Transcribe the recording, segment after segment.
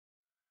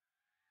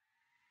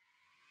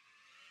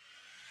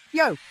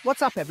Yo,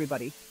 what's up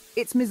everybody?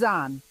 It's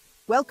Mizan.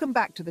 Welcome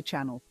back to the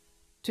channel.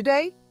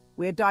 Today,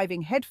 we're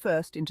diving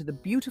headfirst into the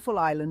beautiful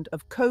island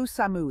of Koh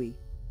Samui,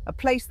 a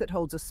place that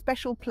holds a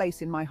special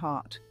place in my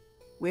heart.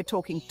 We're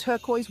talking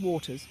turquoise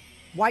waters,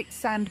 white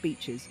sand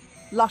beaches,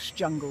 lush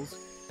jungles,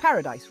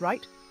 paradise,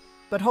 right?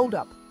 But hold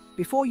up,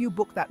 before you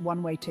book that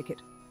one-way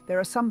ticket, there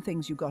are some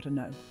things you gotta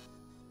know.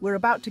 We're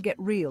about to get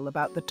real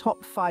about the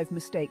top 5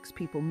 mistakes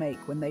people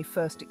make when they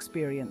first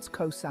experience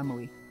Koh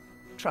Samui.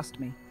 Trust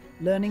me,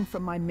 learning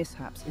from my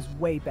mishaps is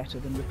way better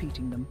than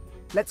repeating them.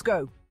 Let's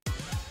go!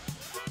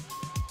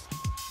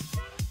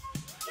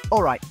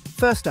 Alright,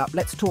 first up,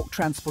 let's talk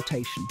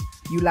transportation.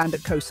 You land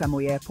at Koh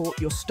Samui Airport,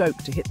 you're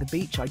stoked to hit the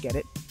beach, I get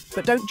it.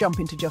 But don't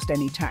jump into just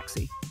any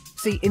taxi.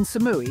 See, in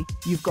Samui,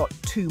 you've got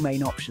 2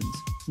 main options.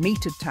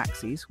 Metered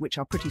taxis, which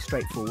are pretty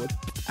straightforward,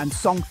 and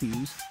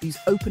songthaews, these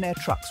open-air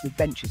trucks with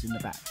benches in the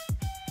back.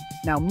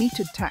 Now,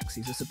 metered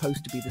taxis are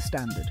supposed to be the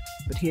standard,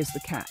 but here's the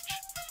catch.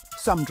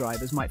 Some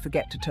drivers might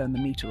forget to turn the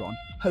meter on,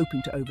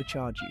 hoping to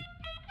overcharge you.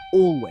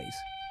 Always,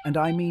 and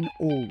I mean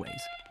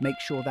always, make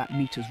sure that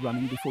meter's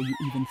running before you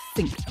even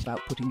think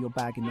about putting your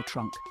bag in the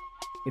trunk.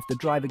 If the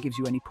driver gives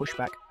you any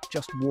pushback,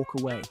 just walk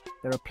away.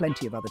 There are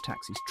plenty of other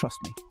taxis, trust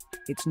me.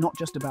 It's not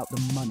just about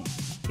the money,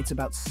 it's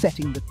about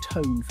setting the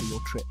tone for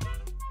your trip.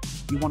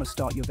 You want to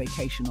start your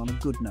vacation on a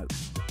good note,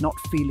 not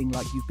feeling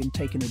like you've been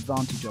taken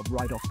advantage of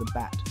right off the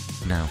bat.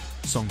 Now,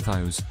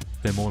 songthaews,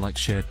 they're more like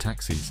shared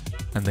taxis,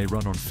 and they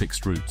run on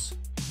fixed routes.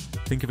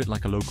 Think of it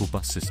like a local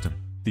bus system.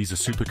 These are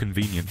super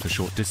convenient for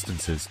short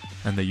distances,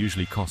 and they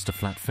usually cost a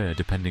flat fare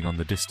depending on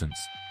the distance.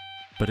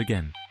 But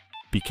again,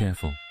 be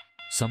careful.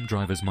 Some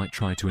drivers might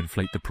try to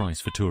inflate the price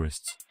for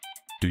tourists.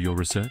 Do your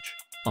research,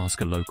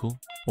 ask a local,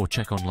 or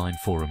check online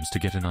forums to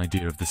get an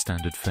idea of the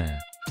standard fare.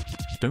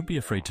 Don't be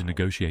afraid to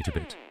negotiate a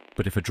bit,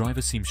 but if a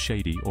driver seems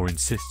shady or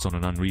insists on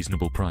an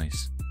unreasonable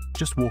price,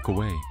 just walk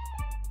away.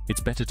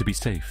 It's better to be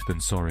safe than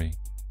sorry.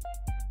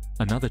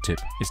 Another tip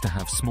is to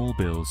have small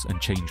bills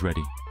and change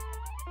ready.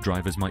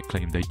 Drivers might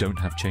claim they don't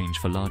have change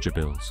for larger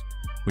bills,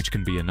 which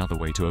can be another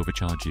way to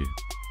overcharge you.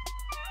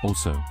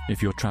 Also,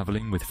 if you're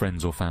traveling with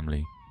friends or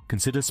family,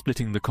 consider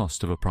splitting the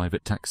cost of a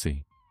private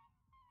taxi.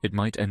 It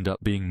might end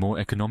up being more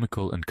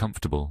economical and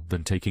comfortable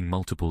than taking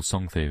multiple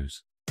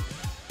songthaews.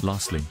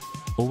 Lastly,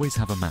 always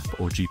have a map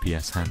or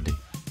GPS handy.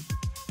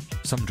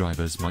 Some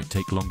drivers might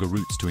take longer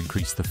routes to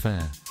increase the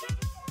fare.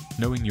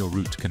 Knowing your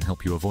route can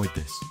help you avoid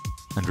this.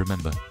 And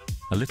remember,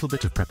 a little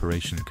bit of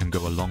preparation can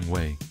go a long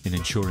way in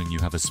ensuring you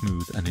have a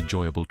smooth and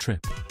enjoyable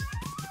trip.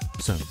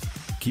 So,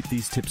 keep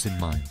these tips in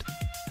mind,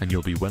 and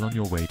you'll be well on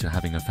your way to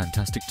having a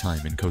fantastic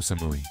time in Koh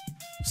Samui.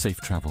 Safe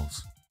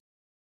travels.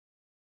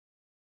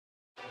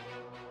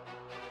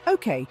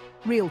 Okay,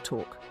 real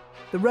talk.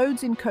 The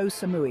roads in Koh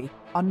Samui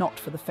are not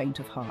for the faint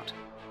of heart.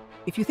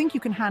 If you think you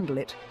can handle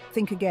it,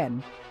 think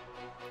again.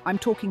 I'm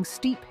talking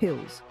steep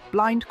hills,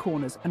 blind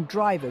corners, and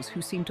drivers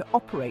who seem to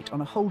operate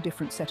on a whole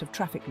different set of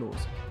traffic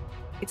laws.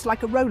 It's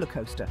like a roller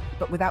coaster,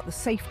 but without the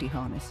safety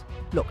harness.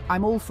 Look,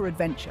 I'm all for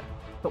adventure,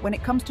 but when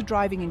it comes to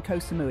driving in Koh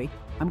Samui,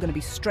 I'm going to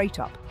be straight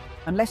up.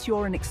 Unless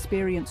you're an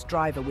experienced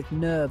driver with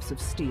nerves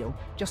of steel,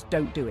 just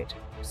don't do it.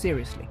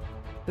 Seriously.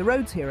 The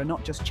roads here are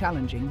not just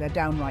challenging, they're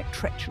downright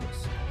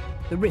treacherous.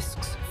 The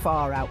risks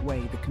far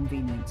outweigh the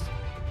convenience.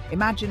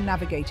 Imagine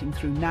navigating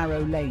through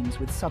narrow lanes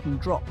with sudden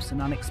drops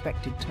and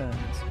unexpected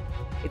turns.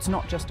 It's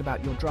not just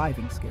about your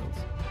driving skills.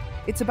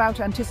 It's about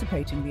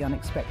anticipating the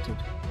unexpected.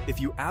 If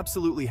you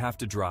absolutely have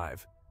to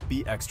drive,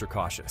 be extra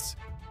cautious.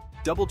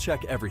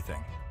 Double-check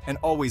everything, and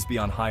always be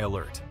on high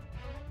alert.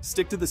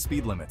 Stick to the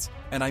speed limits,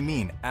 and I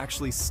mean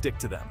actually stick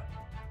to them.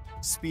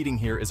 Speeding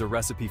here is a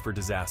recipe for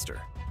disaster.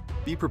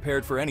 Be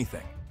prepared for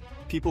anything.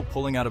 People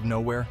pulling out of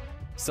nowhere,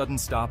 sudden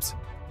stops,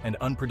 and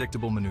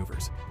unpredictable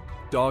maneuvers.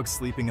 Dogs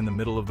sleeping in the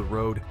middle of the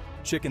road,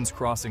 chickens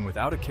crossing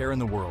without a care in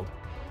the world,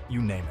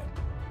 you name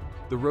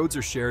it. The roads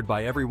are shared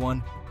by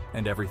everyone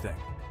and everything.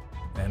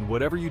 And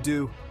whatever you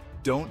do,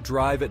 don't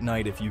drive at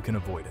night if you can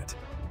avoid it.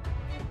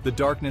 The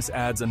darkness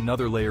adds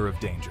another layer of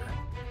danger.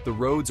 The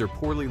roads are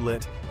poorly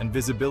lit and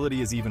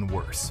visibility is even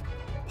worse.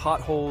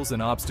 Potholes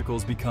and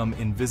obstacles become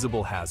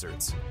invisible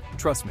hazards.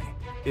 Trust me,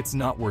 it's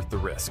not worth the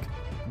risk.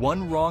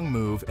 One wrong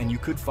move and you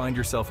could find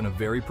yourself in a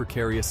very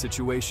precarious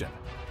situation.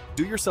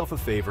 Do yourself a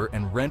favor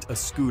and rent a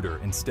scooter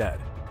instead.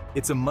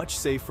 It's a much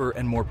safer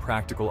and more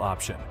practical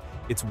option.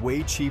 It's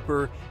way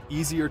cheaper,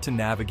 easier to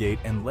navigate,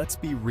 and let's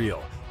be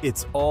real,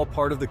 it's all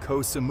part of the Koh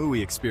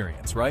Samui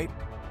experience, right?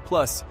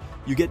 Plus,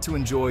 you get to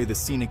enjoy the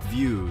scenic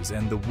views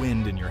and the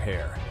wind in your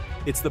hair.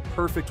 It's the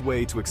perfect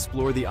way to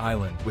explore the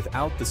island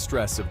without the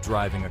stress of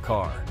driving a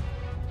car.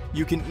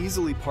 You can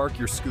easily park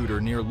your scooter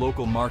near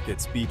local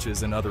markets,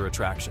 beaches, and other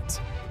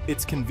attractions.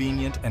 It's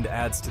convenient and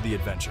adds to the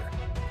adventure.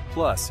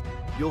 Plus,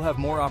 you'll have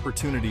more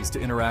opportunities to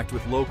interact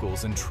with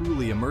locals and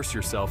truly immerse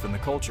yourself in the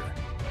culture.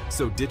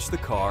 So ditch the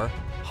car,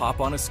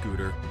 hop on a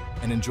scooter,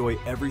 and enjoy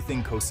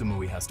everything Koh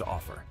Samui has to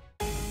offer.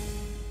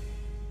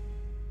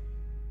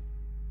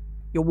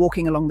 You're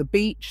walking along the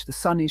beach, the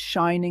sun is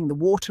shining, the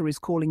water is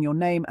calling your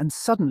name, and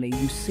suddenly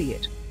you see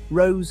it.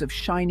 rows of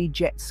shiny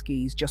jet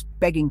skis just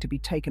begging to be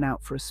taken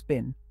out for a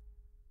spin.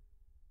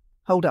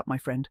 Hold up, my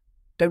friend.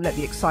 Don't let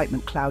the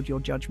excitement cloud your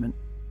judgment.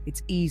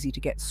 It's easy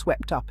to get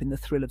swept up in the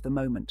thrill of the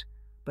moment,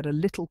 but a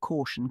little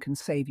caution can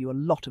save you a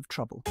lot of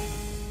trouble.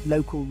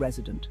 Local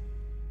resident.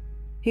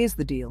 Here's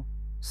the deal.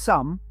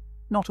 Some,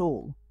 not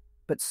all,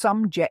 but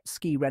some jet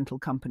ski rental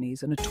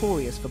companies are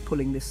notorious for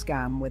pulling this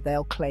scam where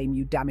they'll claim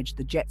you damaged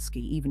the jet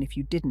ski even if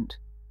you didn't.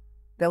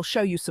 They'll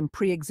show you some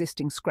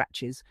pre-existing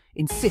scratches,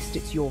 insist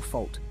it's your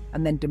fault,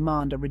 and then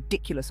demand a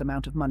ridiculous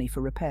amount of money for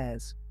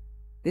repairs.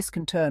 This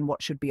can turn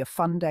what should be a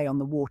fun day on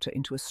the water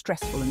into a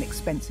stressful and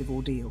expensive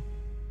ordeal.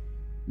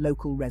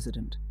 Local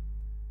resident.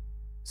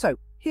 So,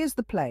 here's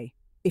the play.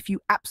 If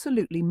you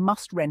absolutely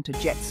must rent a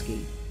jet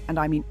ski, and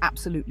I mean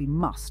absolutely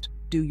must,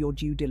 do your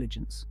due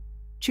diligence.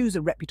 Choose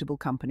a reputable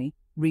company,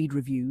 read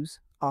reviews,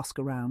 ask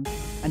around,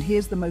 and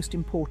here's the most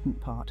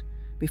important part.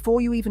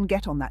 Before you even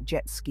get on that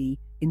jet ski,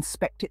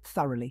 inspect it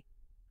thoroughly.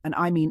 And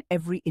I mean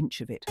every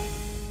inch of it.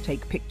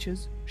 Take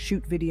pictures,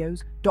 shoot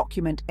videos,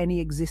 document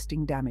any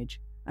existing damage,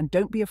 and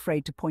don't be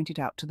afraid to point it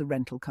out to the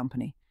rental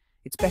company.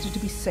 It's better to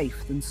be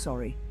safe than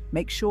sorry.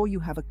 Make sure you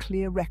have a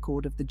clear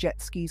record of the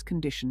jet ski's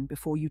condition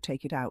before you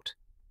take it out.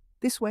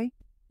 This way,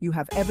 you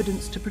have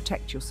evidence to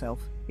protect yourself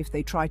if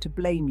they try to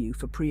blame you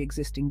for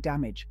pre-existing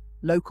damage.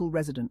 Local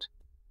resident.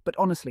 But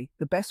honestly,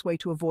 the best way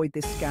to avoid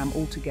this scam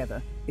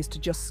altogether is to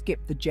just skip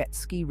the jet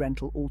ski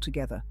rental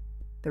altogether.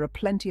 There are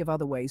plenty of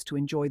other ways to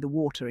enjoy the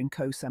water in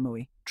Koh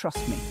Samui,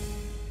 trust me.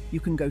 You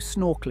can go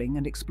snorkeling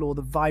and explore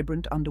the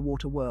vibrant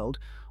underwater world,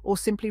 or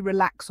simply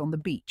relax on the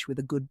beach with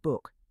a good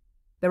book.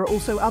 There are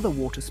also other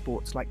water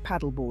sports like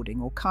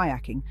paddleboarding or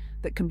kayaking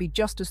that can be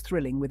just as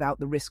thrilling without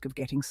the risk of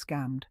getting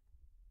scammed.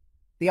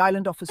 The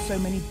island offers so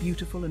many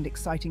beautiful and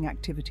exciting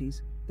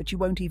activities that you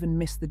won't even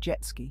miss the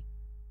jet ski.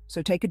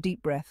 So take a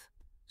deep breath,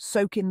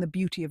 soak in the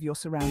beauty of your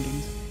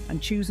surroundings,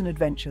 and choose an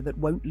adventure that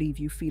won't leave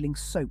you feeling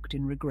soaked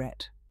in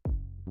regret.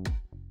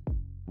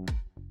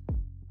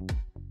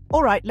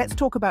 All right, let's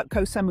talk about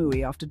Koh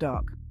Samui after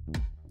dark.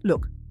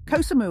 Look, Koh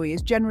Samui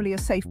is generally a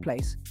safe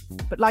place,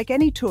 but like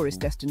any tourist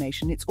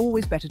destination, it's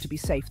always better to be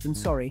safe than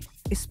sorry,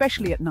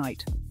 especially at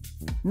night.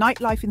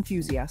 Nightlife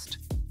enthusiast.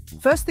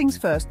 First things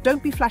first,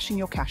 don't be flashing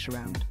your cash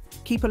around.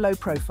 Keep a low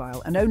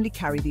profile and only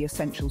carry the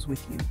essentials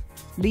with you.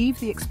 Leave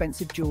the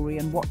expensive jewelry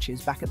and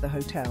watches back at the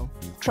hotel.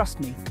 Trust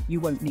me, you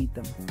won't need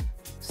them.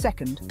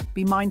 Second,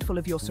 be mindful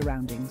of your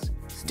surroundings.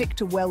 Stick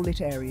to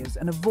well-lit areas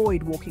and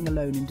avoid walking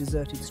alone in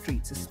deserted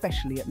streets,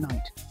 especially at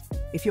night.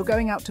 If you're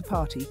going out to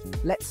party,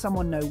 let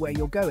someone know where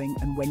you're going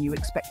and when you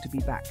expect to be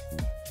back.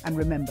 And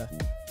remember,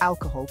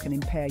 alcohol can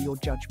impair your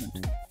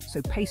judgment,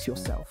 so pace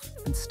yourself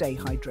and stay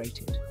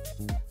hydrated.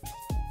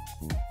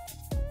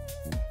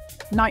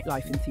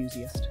 Nightlife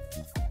enthusiast.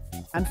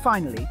 And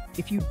finally,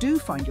 if you do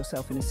find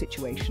yourself in a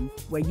situation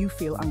where you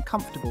feel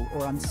uncomfortable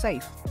or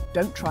unsafe,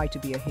 don't try to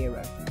be a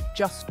hero.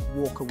 Just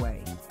walk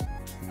away.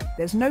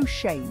 There's no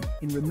shame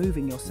in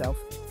removing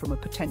yourself from a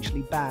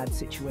potentially bad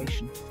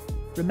situation.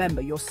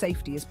 Remember, your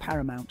safety is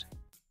paramount.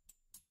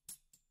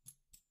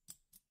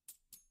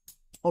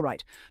 All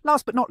right,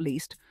 last but not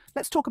least,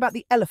 let's talk about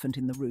the elephant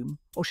in the room,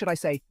 or should I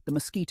say, the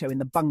mosquito in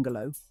the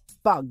bungalow.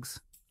 Bugs.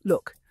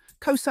 Look,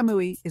 Koh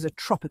Samui is a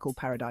tropical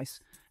paradise,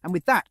 and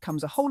with that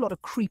comes a whole lot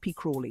of creepy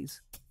crawlies.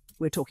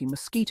 We're talking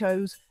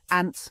mosquitoes,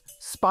 ants,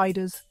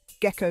 spiders,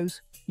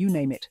 geckos, you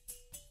name it.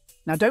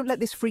 Now don't let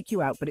this freak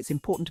you out, but it's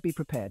important to be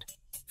prepared.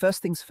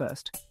 First things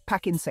first,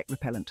 pack insect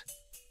repellent.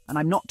 And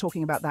I'm not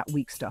talking about that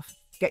weak stuff.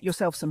 Get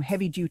yourself some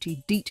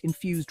heavy-duty,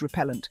 DEET-infused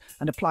repellent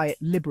and apply it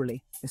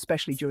liberally,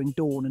 especially during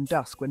dawn and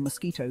dusk when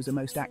mosquitoes are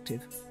most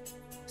active.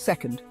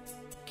 Second,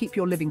 keep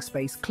your living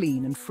space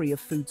clean and free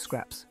of food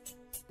scraps.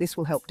 This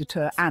will help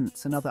deter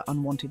ants and other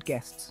unwanted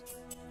guests.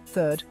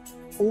 Third,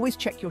 always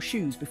check your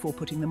shoes before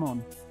putting them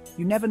on.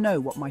 You never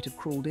know what might have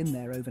crawled in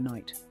there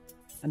overnight.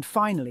 And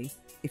finally,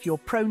 if you're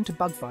prone to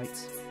bug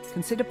bites,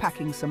 consider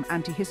packing some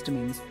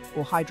antihistamines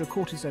or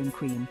hydrocortisone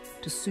cream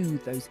to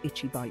soothe those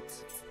itchy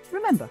bites.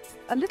 Remember,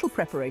 a little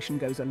preparation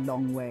goes a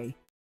long way.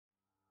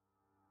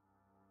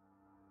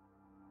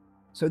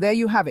 So there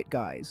you have it,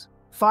 guys.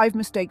 5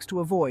 mistakes to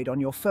avoid on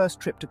your first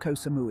trip to Koh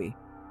Samui.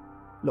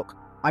 Look,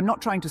 I'm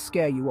not trying to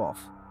scare you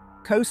off.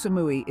 Koh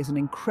Samui is an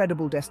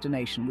incredible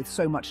destination with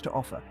so much to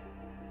offer.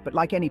 But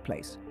like any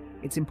place,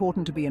 it's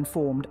important to be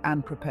informed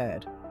and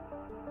prepared.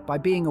 By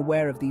being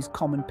aware of these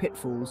common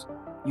pitfalls,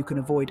 you can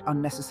avoid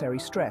unnecessary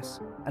stress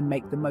and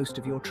make the most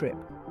of your trip.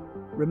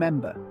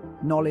 Remember,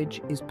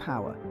 knowledge is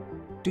power.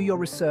 Do your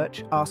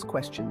research, ask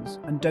questions,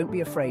 and don't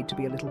be afraid to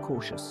be a little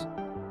cautious.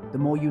 The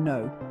more you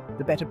know,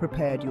 the better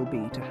prepared you'll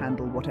be to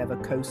handle whatever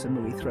Koh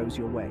Samui throws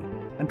your way.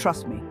 And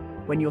trust me,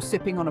 when you're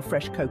sipping on a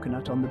fresh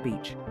coconut on the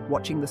beach,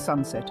 watching the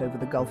sunset over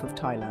the Gulf of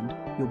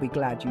Thailand, you'll be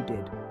glad you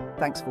did.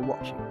 Thanks for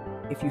watching.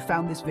 If you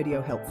found this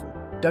video helpful,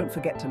 don't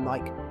forget to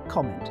like,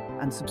 comment,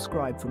 and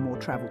subscribe for more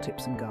travel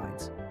tips and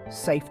guides.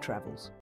 Safe travels.